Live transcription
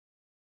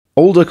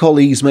Older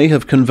colleagues may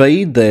have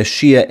conveyed their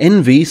sheer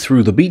envy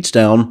through the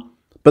beatdown,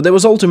 but there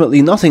was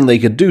ultimately nothing they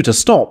could do to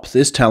stop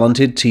this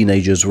talented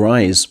teenager's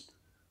rise.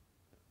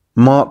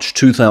 March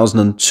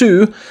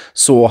 2002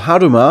 saw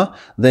Haruma,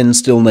 then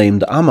still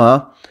named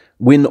Ama,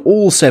 win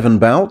all 7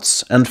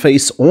 bouts and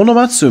face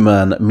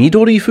Onomatsu-man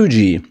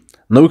Midori-Fuji,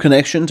 no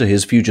connection to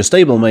his future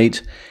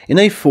stablemate, in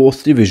a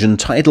 4th division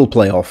title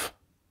playoff.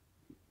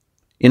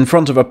 In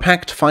front of a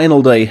packed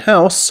final day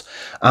house,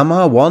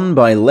 Ama won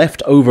by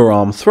left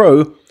overarm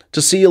throw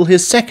to seal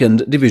his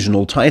 2nd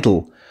divisional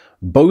title,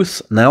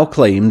 both now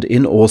claimed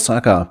in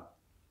Osaka.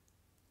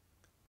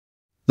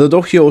 The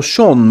dohyo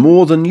shone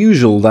more than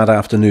usual that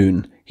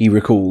afternoon, he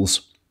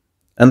recalls,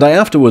 and I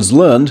afterwards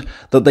learned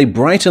that they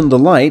brighten the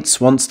lights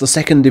once the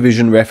 2nd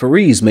division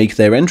referees make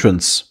their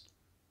entrance.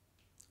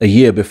 A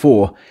year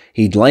before,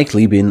 he'd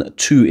likely been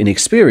too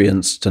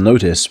inexperienced to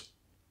notice.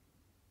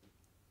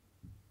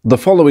 The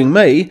following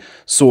May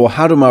saw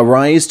Haruma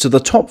rise to the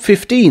top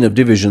 15 of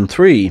Division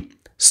 3,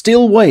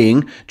 still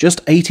weighing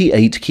just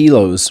 88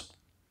 kilos.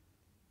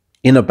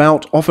 In a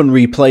bout often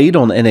replayed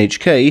on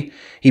NHK,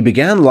 he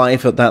began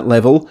life at that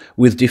level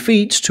with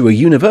defeat to a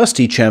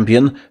university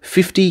champion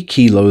 50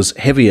 kilos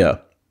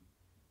heavier.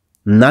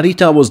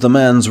 Narita was the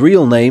man's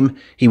real name.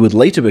 He would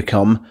later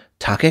become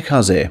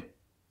Takekaze.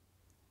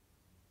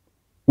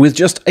 With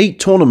just 8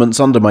 tournaments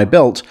under my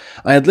belt,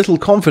 I had little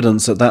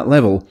confidence at that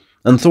level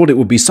and thought it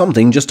would be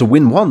something just to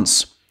win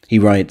once, he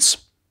writes.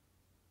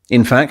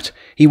 In fact,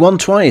 he won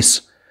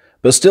twice,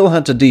 but still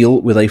had to deal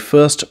with a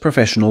first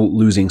professional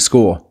losing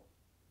score.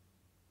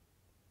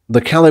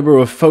 The caliber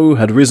of foe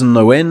had risen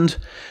no end,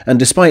 and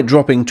despite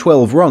dropping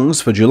 12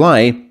 rungs for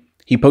July,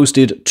 he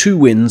posted 2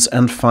 wins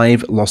and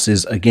 5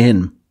 losses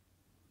again.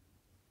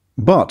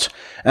 But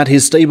at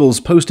his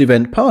stable's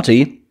post-event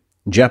party,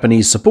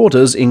 Japanese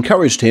supporters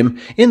encouraged him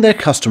in their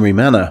customary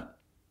manner.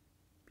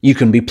 "You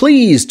can be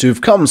pleased to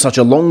have come such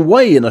a long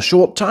way in a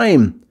short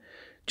time.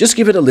 Just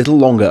give it a little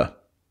longer."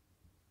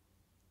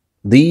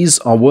 These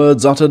are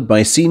words uttered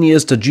by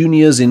seniors to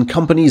juniors in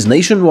companies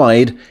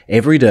nationwide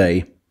every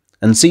day,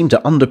 and seem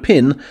to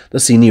underpin the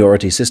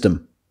seniority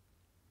system.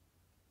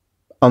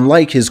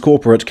 Unlike his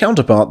corporate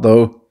counterpart,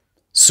 though,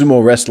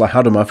 sumo wrestler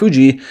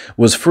Harumafuji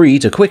was free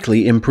to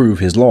quickly improve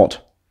his lot.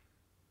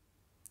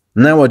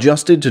 Now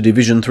adjusted to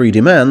Division 3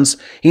 demands,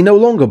 he no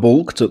longer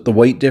balked at the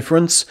weight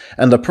difference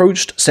and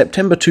approached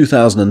September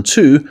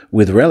 2002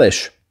 with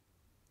relish.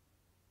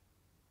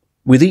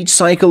 With each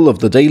cycle of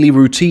the daily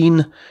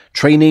routine,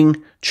 training,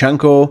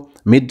 chanko,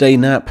 midday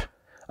nap,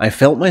 I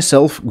felt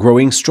myself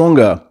growing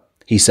stronger,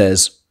 he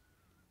says.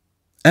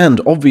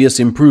 And obvious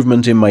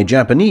improvement in my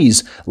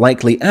Japanese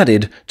likely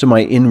added to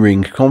my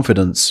in-ring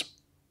confidence.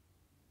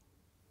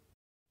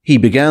 He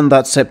began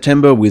that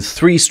September with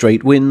 3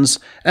 straight wins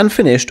and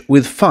finished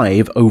with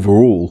 5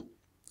 overall,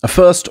 a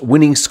first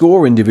winning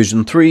score in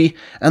Division 3,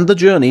 and the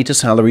journey to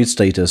salaried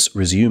status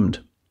resumed.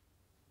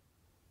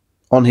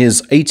 On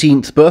his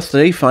 18th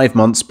birthday 5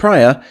 months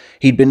prior,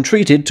 he'd been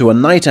treated to a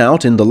night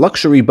out in the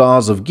luxury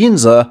bars of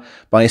Ginza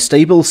by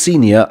stable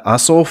senior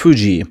Aso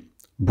Fuji,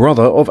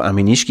 brother of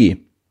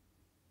Aminishiki.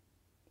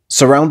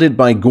 Surrounded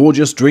by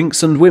gorgeous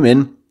drinks and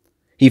women,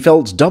 he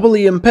felt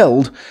doubly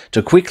impelled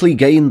to quickly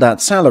gain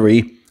that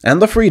salary and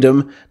the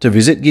freedom to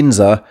visit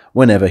Ginza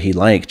whenever he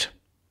liked.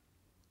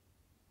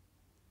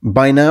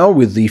 By now,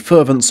 with the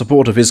fervent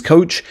support of his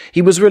coach,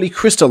 he was really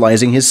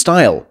crystallizing his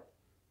style.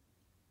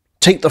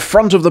 "Take the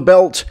front of the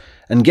belt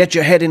and get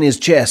your head in his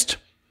chest,"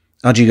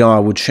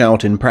 Ajigawa would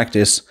shout in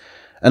practice,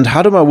 and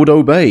Haruma would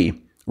obey,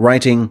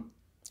 writing,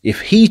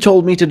 "If he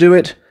told me to do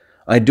it,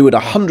 I'd do it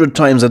 100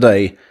 times a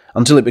day,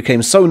 until it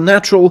became so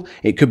natural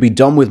it could be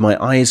done with my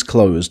eyes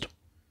closed."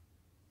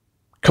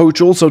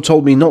 Coach also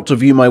told me not to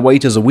view my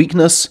weight as a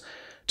weakness,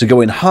 to go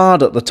in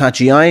hard at the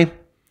tachi-ai,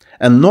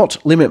 and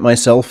not limit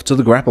myself to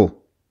the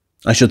grapple.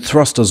 I should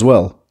thrust as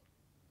well.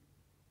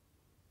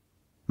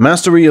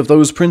 Mastery of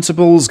those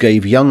principles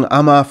gave young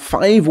Ama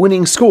 5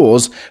 winning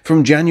scores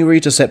from January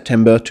to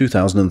September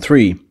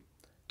 2003,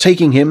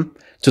 taking him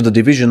to the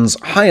division's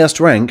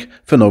highest rank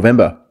for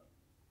November.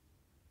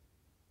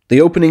 The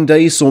opening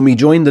day saw me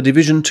join the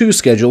Division 2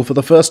 schedule for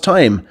the first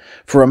time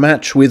for a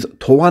match with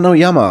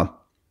Towanoyama,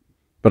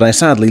 but I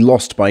sadly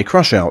lost by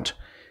crushout,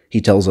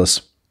 he tells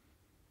us.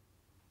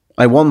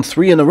 I won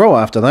 3 in a row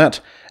after that,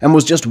 and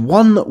was just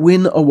 1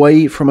 win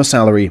away from a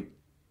salary.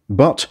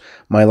 But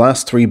my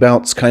last 3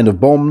 bouts kind of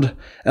bombed,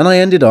 and I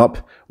ended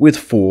up with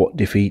 4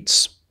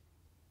 defeats.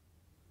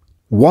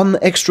 1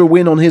 extra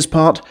win on his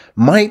part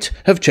might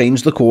have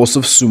changed the course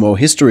of sumo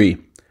history,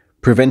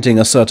 preventing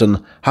a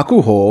certain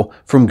Hakuho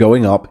from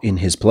going up in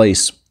his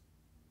place.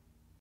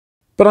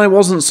 But I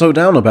wasn't so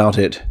down about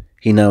it,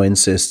 he now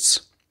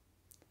insists.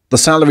 The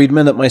salaried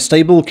men at my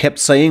stable kept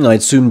saying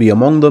I'd soon be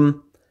among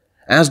them,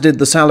 as did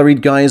the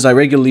salaried guys I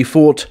regularly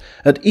fought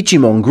at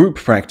Ichimon group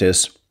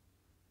practice.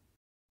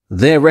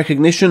 Their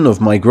recognition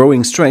of my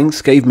growing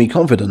strength gave me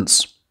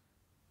confidence.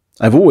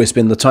 I've always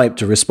been the type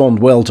to respond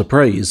well to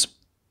praise.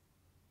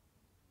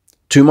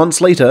 2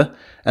 months later,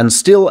 and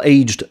still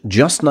aged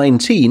just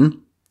 19,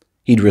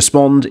 he'd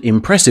respond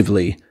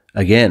impressively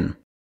again.